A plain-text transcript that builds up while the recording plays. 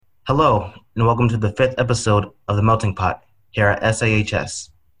Hello, and welcome to the fifth episode of The Melting Pot here at SIHS.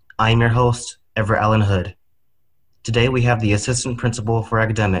 I am your host, Everett Alan. Today we have the Assistant Principal for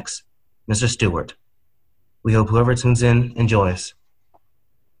Academics, Mr. Stewart. We hope whoever tunes in enjoys.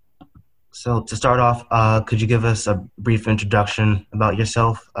 So to start off, could you give us a brief introduction about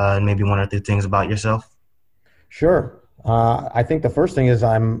yourself and maybe one or two things about yourself? Sure. I think the first thing is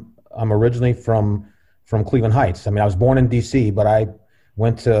I'm originally from Cleveland Heights. I was born in D.C., but I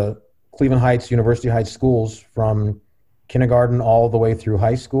went to Cleveland Heights, University Heights schools from kindergarten all the way through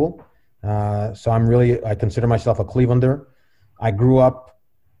high school. So I consider myself a Clevelander. I grew up,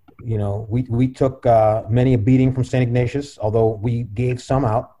 we took many a beating from Saint Ignatius, although we gave some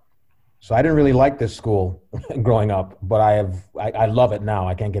out. So I didn't really like this school growing up, but I love it now.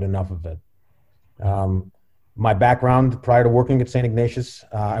 I can't get enough of it. My background prior to working at Saint Ignatius,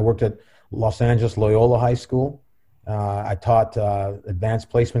 I worked at Los Angeles Loyola High School. I taught advanced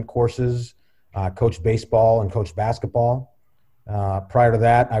placement courses, coached baseball and coached basketball. Prior to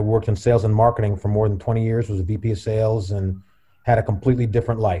that, I worked in sales and marketing for more than 20 years, was a VP of sales, and had a completely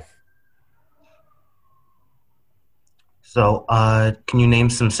different life. So can you name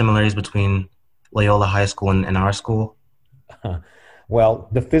some similarities between Loyola High School and our school? Well,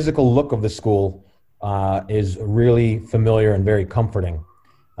 the physical look of the school is really familiar and very comforting,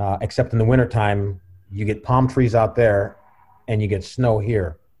 except in the wintertime, you get palm trees out there and you get snow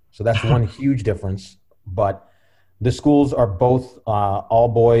here. So that's one huge difference. But the schools are both all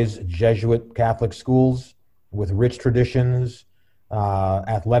boys Jesuit Catholic schools with rich traditions,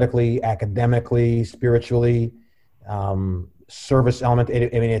 athletically, academically, spiritually, service element.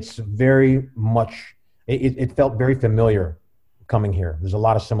 It's very much, it felt very familiar coming here. There's a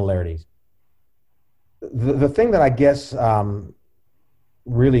lot of similarities. The thing that I guess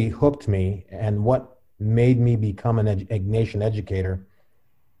really hooked me and what made me become an Ignatian educator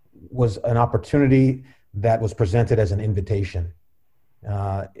was an opportunity that was presented as an invitation.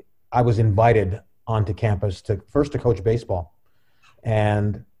 I was invited onto campus to coach baseball,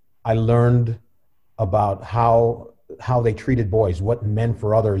 and I learned about how they treated boys, what meant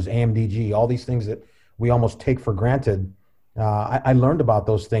for others, AMDG, all these things that we almost take for granted. I learned about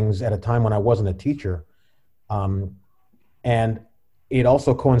those things at a time when I wasn't a teacher. And it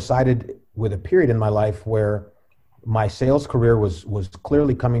also coincided with a period in my life where my sales career was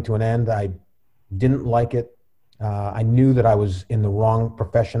clearly coming to an end. I didn't like it. I knew that I was in the wrong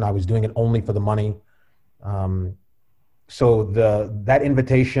profession. I was doing it only for the money. So that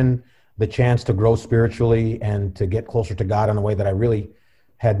invitation, the chance to grow spiritually and to get closer to God in a way that I really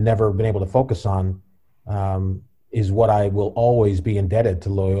had never been able to focus on, is what I will always be indebted to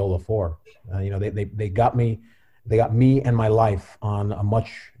Loyola for. They got me and my life on a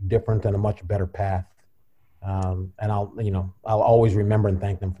much different and a much better path. And I'll always remember and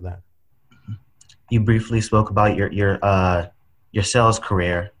thank them for that. You briefly spoke about your sales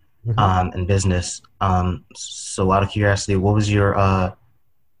career and business. So out of curiosity, what was your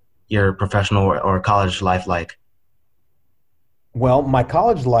professional or college life like? Well, my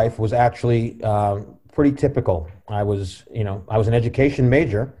college life was actually pretty typical. I was an education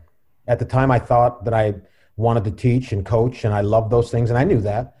major. At the time, I thought that I wanted to teach and coach, and I loved those things, and I knew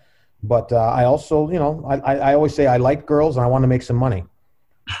that. But I also, I always say I like girls and I want to make some money.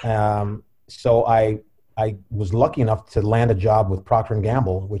 So I was lucky enough to land a job with Procter &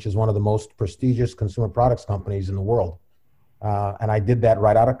 Gamble, which is one of the most prestigious consumer products companies in the world. And I did that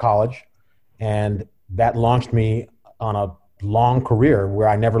right out of college, and that launched me on a long career where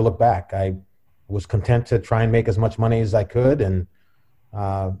I never looked back. I was content to try and make as much money as I could, and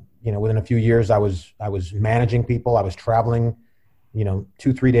within a few years, I was managing people. I was traveling,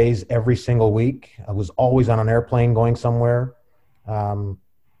 2-3 days every single week. I was always on an airplane going somewhere.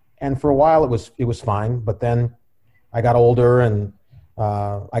 And for a while it was fine, but then I got older and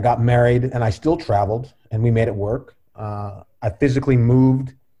I got married, and I still traveled, and we made it work. I physically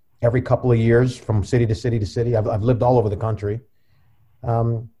moved every couple of years from city to city to city. I've lived all over the country.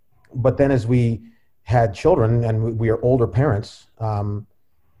 But then as we had children and we are older parents,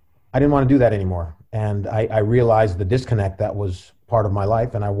 I didn't want to do that anymore. And I realized the disconnect that was part of my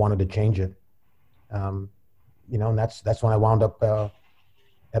life, and I wanted to change it. And that's when I wound up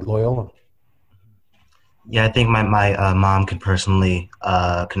at Loyola. Yeah, I think my mom could personally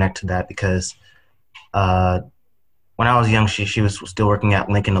connect to that because when I was young, she was still working at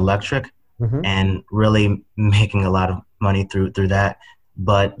Lincoln Electric and really making a lot of money through that.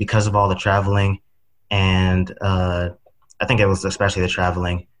 But because of all the traveling, and I think it was especially the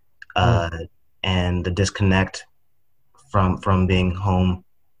traveling and the disconnect from being home,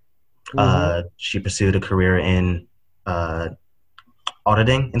 she pursued a career in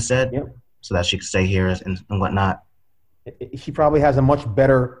auditing instead, Yep. so that she could stay here and whatnot. She probably has a much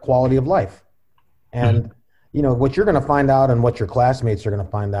better quality of life. Mhm. And, what you're going to find out and what your classmates are going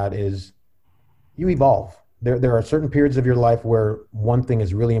to find out is you evolve. There are certain periods of your life where one thing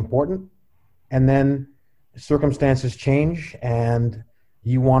is really important, and then circumstances change and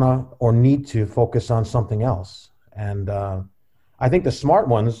you want to or need to focus on something else. And I think the smart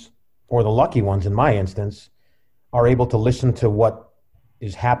ones, or the lucky ones in my instance, are able to listen to what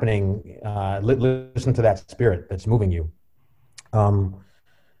is happening, listen to that spirit that's moving you. Um,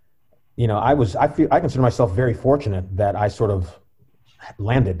 I consider myself very fortunate that I sort of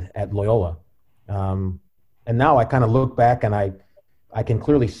landed at Loyola. Um, and now I kind of look back and I can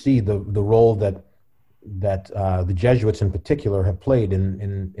clearly see the role that the Jesuits in particular have played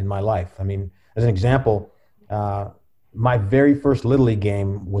in my life. I mean, as an example, my very first Little League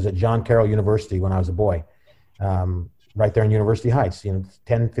game was at John Carroll University when I was a boy, right there in University Heights,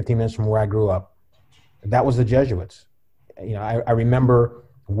 10, 15 minutes from where I grew up. That was the Jesuits. I remember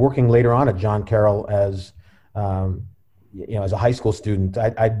working later on at John Carroll as as a high school student.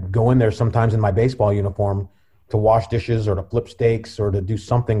 I'd go in there sometimes in my baseball uniform to wash dishes or to flip steaks or to do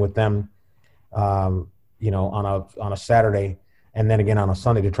something with them, on a Saturday, and then again on a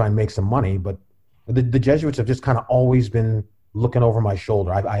Sunday to try and make some money. But the Jesuits have just kind of always been looking over my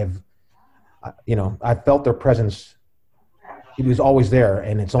shoulder. I felt their presence. It was always there,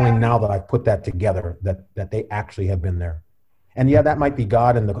 and it's only now that I've put that together that they actually have been there. And yeah, that might be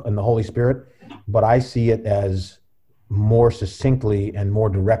God and the Holy Spirit, but I see it as more succinctly and more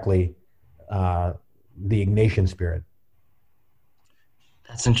directly the Ignatian spirit.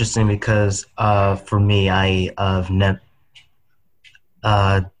 That's interesting because for me,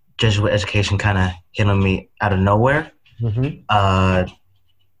 Jesuit education kind of hit on me out of nowhere. Mm-hmm.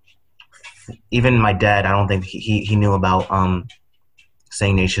 Even my dad, I don't think he knew about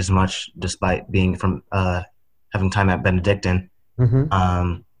Saint Ignatius much, despite being from having time at Benedictine.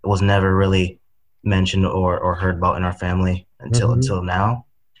 Mm-hmm. It was never really mentioned or heard about in our family until now.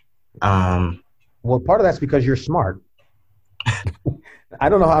 Well, part of that's because you're smart. I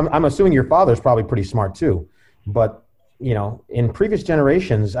don't know. I'm assuming your father's probably pretty smart too, but in previous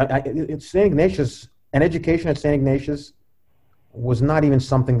generations, Saint Ignatius, an education at Saint Ignatius was not even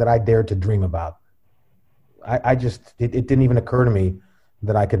something that I dared to dream about. It didn't even occur to me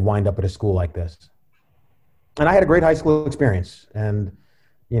that I could wind up at a school like this. And I had a great high school experience. And,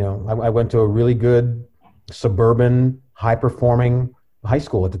 I went to a really good suburban, high-performing high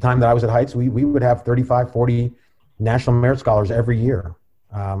school. At the time that I was at Heights, we would have 35, 40 National Merit Scholars every year.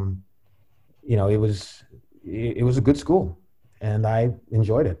 It was a good school, and I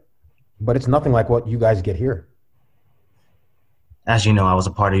enjoyed it. But it's nothing like what you guys get here. As you know, I was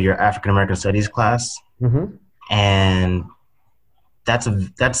a part of your African American Studies class, Mm-hmm. and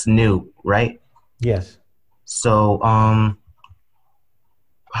that's new, right? Yes. So,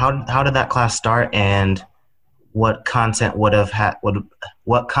 how did that class start, and what content would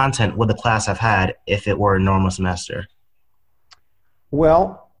the class have had if it were a normal semester?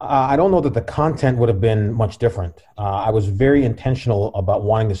 Well, I don't know that the content would have been much different. I was very intentional about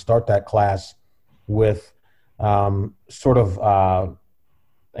wanting to start that class with sort of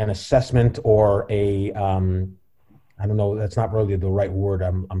an assessment or I don't know, that's not really the right word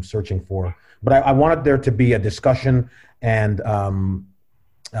I'm searching for, but I wanted there to be a discussion and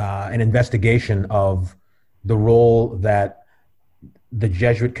an investigation of the role that the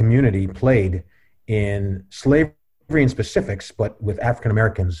Jesuit community played in slavery in specifics, but with African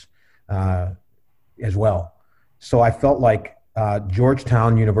Americans as well. So I felt like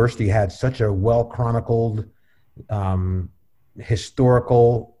Georgetown University had such a well-chronicled,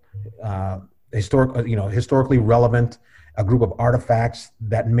 historically relevant, a group of artifacts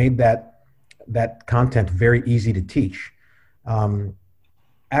that made that content very easy to teach.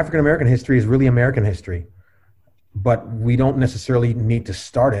 African American history is really American history, but we don't necessarily need to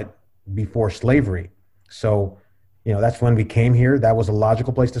start it before slavery. So, that's when we came here. That was a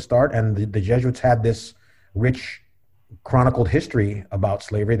logical place to start. And the Jesuits had this rich chronicled history about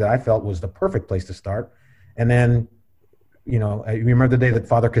slavery that I felt was the perfect place to start. And then, you remember the day that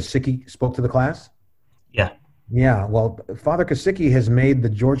Father Kosicki spoke to the class? Yeah. Yeah. Well, Father Kosicki has made the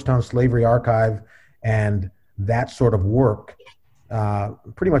Georgetown Slavery Archive and that sort of work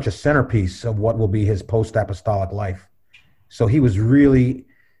pretty much a centerpiece of what will be his post-apostolic life. So he was really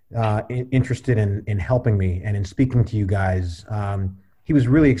interested in helping me and in speaking to you guys. He was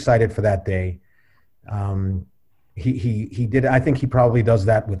really excited for that day. He did. I think he probably does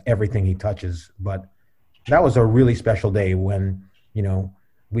that with everything he touches. But that was a really special day when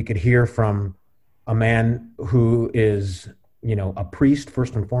we could hear from a man who is a priest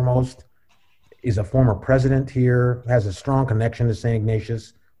first and foremost, is a former president here, has a strong connection to St.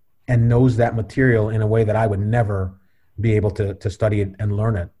 Ignatius, and knows that material in a way that I would never be able to study it and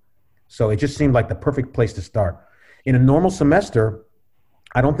learn it. So it just seemed like the perfect place to start. In a normal semester,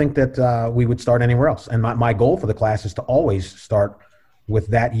 I don't think that we would start anywhere else. And my goal for the class is to always start with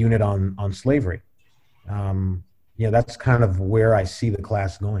that unit on slavery. That's kind of where I see the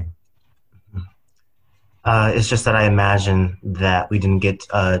class going. It's just that I imagine that we didn't get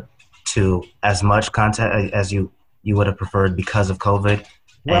to as much content as you would have preferred because of COVID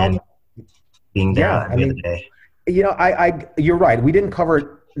and being there every other day. You're right. We didn't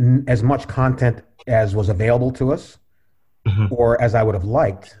cover as much content as was available to us or as I would have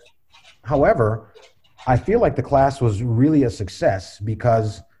liked. However, I feel like the class was really a success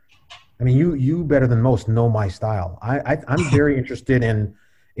because, you better than most know my style. I'm very interested in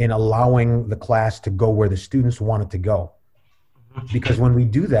allowing the class to go where the students want it to go. Because when we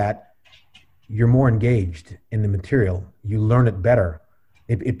do that, you're more engaged in the material. You learn it better.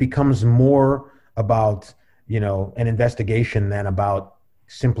 It becomes more about, an investigation than about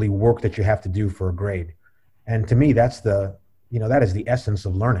simply work that you have to do for a grade. And to me, that is the essence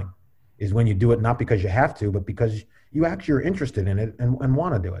of learning, is when you do it not because you have to, but because you actually are interested in it and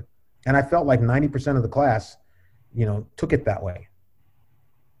want to do it. And I felt like 90% of the class, took it that way.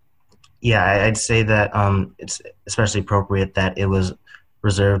 Yeah, I'd say that it's especially appropriate that it was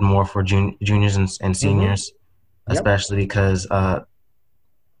reserved more for juniors and seniors, especially because,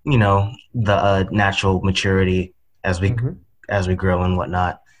 the natural maturity as we grow and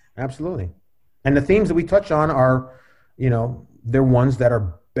whatnot. Absolutely. And the themes that we touch on are, they're ones that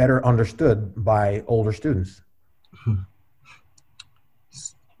are better understood by older students.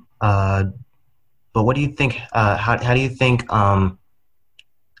 But what do you think, how do you think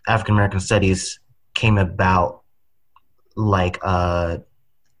African American Studies came about? Like,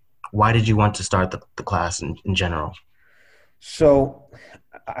 why did you want to start the class in general? So,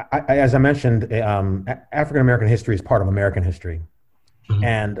 as I mentioned, African American history is part of American history.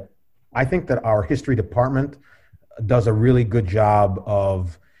 And I think that our history department does a really good job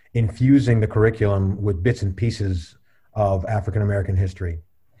of infusing the curriculum with bits and pieces of African American history.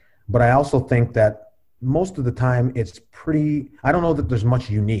 But I also think that most of the time I don't know that there's much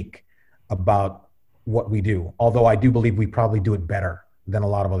unique about what we do, although I do believe we probably do it better than a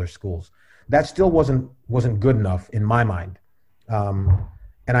lot of other schools. That still wasn't good enough in my mind.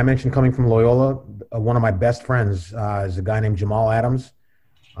 And I mentioned coming from Loyola, one of my best friends is a guy named Jamal Adams.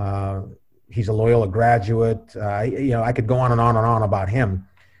 He's a Loyola graduate. I could go on and on and on about him,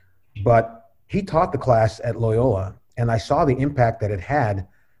 but he taught the class at Loyola, and I saw the impact that it had,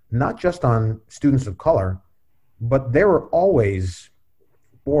 not just on students of color, but there were always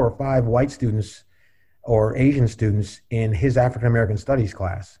 4 or 5 white students or Asian students in his African American Studies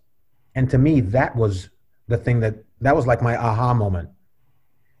class. And to me, that was the thing that was like my aha moment.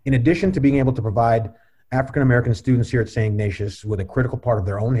 In addition to being able to provide African American students here at St. Ignatius with a critical part of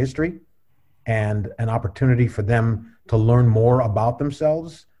their own history and an opportunity for them to learn more about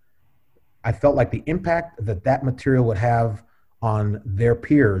themselves, I felt like the impact that material would have on their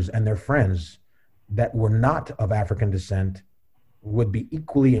peers and their friends that were not of African descent would be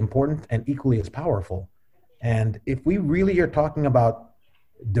equally important and equally as powerful. And if we really are talking about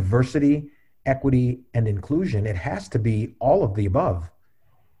diversity, equity, and inclusion, it has to be all of the above.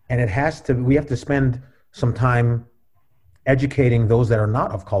 And we have to spend some time educating those that are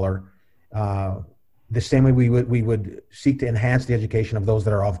not of color, the same way we would seek to enhance the education of those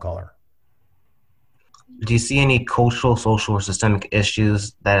that are of color. Do you see any cultural, social, or systemic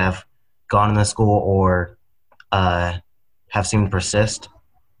issues that have gone in the school or have seemed to persist?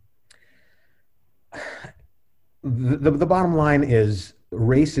 The bottom line is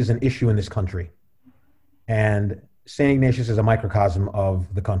race is an issue in this country, and St. Ignatius is a microcosm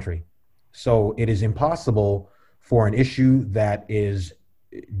of the country. So it is impossible for an issue that is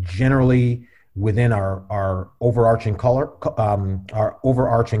generally within our overarching our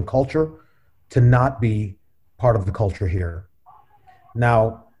overarching culture to not be part of the culture here.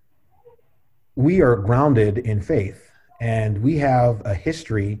 Now, we are grounded in faith, and we have a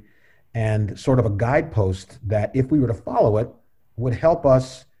history and sort of a guidepost that, if we were to follow it, would help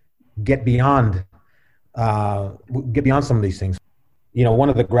us get beyond some of these things. One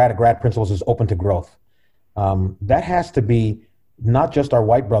of the grad principles is open to growth. That has to be not just our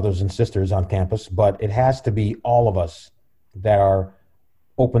white brothers and sisters on campus, but it has to be all of us that are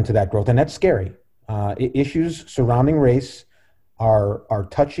open to that growth. And that's scary. Issues surrounding race are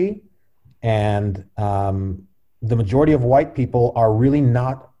touchy, and the majority of white people are really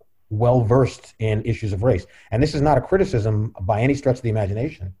not well versed in issues of race. And this is not a criticism by any stretch of the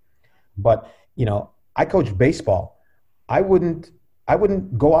imagination, but I coach baseball. I wouldn't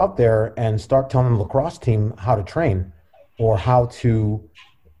go out there and start telling the lacrosse team how to train or how to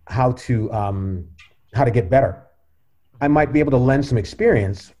get better. I might be able to lend some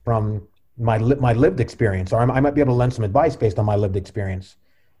experience from my lived experience, or I might be able to lend some advice based on my lived experience.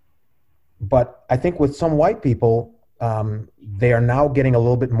 But I think with some white people, they are now getting a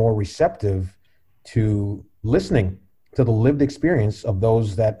little bit more receptive to listening to the lived experience of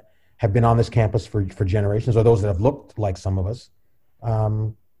those that have been on this campus for generations, or those that have looked like some of us.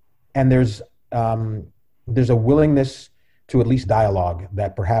 And there's a willingness to at least dialogue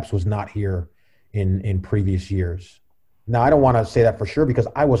that perhaps was not here in previous years. Now, I don't want to say that for sure because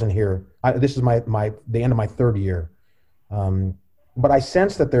I wasn't here. This is the end of my third year. But I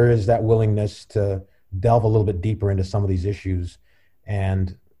sense that there is that willingness to delve a little bit deeper into some of these issues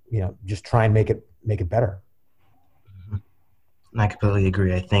and, just try and make it better. I completely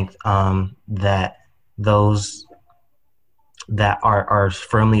agree. I think that those that are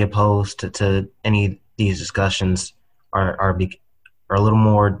firmly opposed to any of these discussions are a little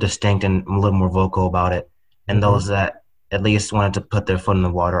more distinct and a little more vocal about it. And those that at least wanted to put their foot in the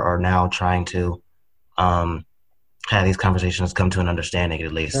water are now trying to have these conversations come to an understanding,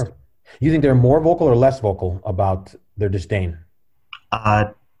 at least. Sure. You think they're more vocal or less vocal about their disdain?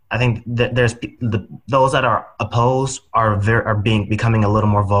 I think that there's those that are opposed are becoming a little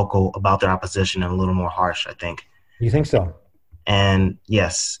more vocal about their opposition and a little more harsh, I think. You think so? And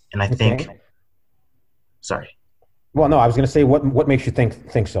yes, and I think. Sorry. Well, no, I was going to say, what makes you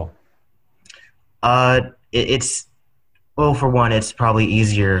think so? Well, for one, it's probably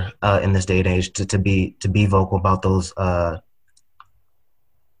easier in this day and age to be vocal about those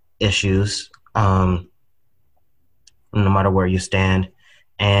issues, no matter where you stand,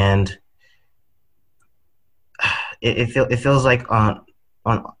 and it feels like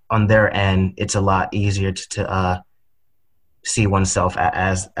on their end, it's a lot easier to see oneself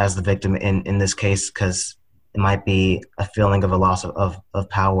as the victim in this case, because it might be a feeling of a loss of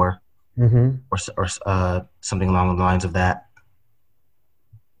power. Mm-hmm. Or something along the lines of that.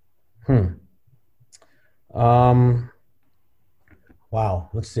 Wow.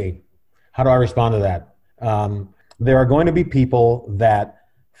 Let's see. How do I respond to that? There are going to be people that,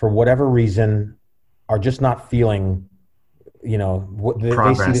 for whatever reason, are just not feeling, they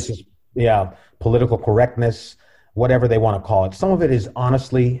see this as, political correctness, whatever they want to call it. Some of it is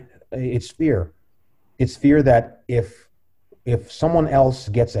honestly, it's fear. It's fear that if someone else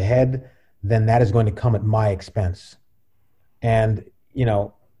gets ahead, then that is going to come at my expense. And,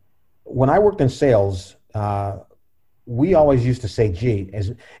 when I worked in sales, we always used to say, gee,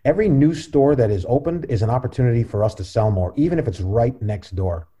 as every new store that is opened is an opportunity for us to sell more, even if it's right next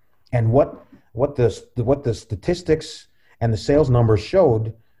door. And what the statistics and the sales numbers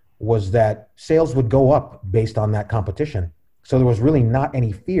showed was that sales would go up based on that competition. So there was really not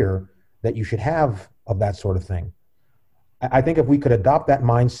any fear that you should have of that sort of thing. I think if we could adopt that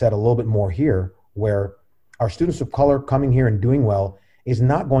mindset a little bit more here, where our students of color coming here and doing well is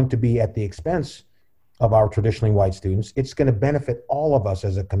not going to be at the expense of our traditionally white students. It's going to benefit all of us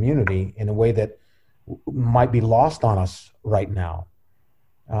as a community in a way that might be lost on us right now.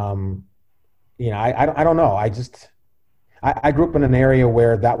 I don't know. I grew up in an area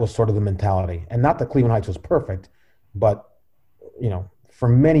where that was sort of the mentality, and not that Cleveland Heights was perfect, but for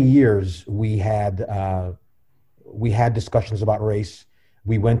many years we had discussions about race.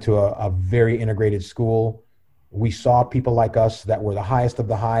 We went to a very integrated school. We saw people like us that were the highest of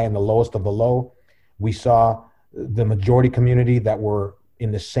the high and the lowest of the low. We saw the majority community that were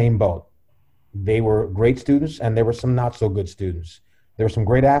in the same boat. They were great students, and there were some not so good students. There were some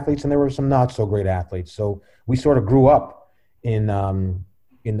great athletes, and there were some not so great athletes. So we sort of grew up in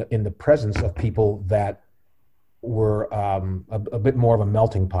the presence of people that were a bit more of a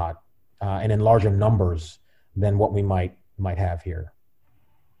melting pot and in larger numbers than what we might have here.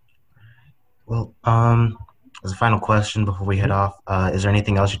 Well, as a final question before we head off, is there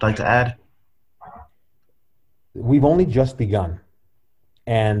anything else you'd like to add? We've only just begun.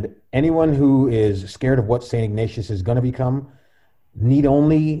 And anyone who is scared of what Saint Ignatius is going to become need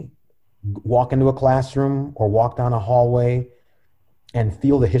only walk into a classroom or walk down a hallway and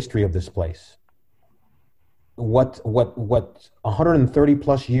feel the history of this place. What 130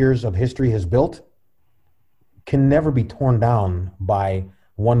 plus years of history has built can never be torn down by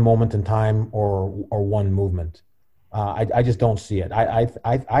one moment in time or one movement. I just don't see it.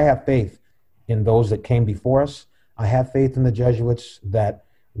 I have faith in those that came before us. I have faith in the Jesuits that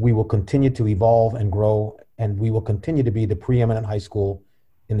we will continue to evolve and grow, and we will continue to be the preeminent high school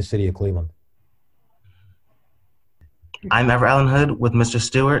in the city of Cleveland. I'm Everett Alan with Mr.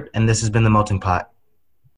 Stewart, and this has been The Melting Pot.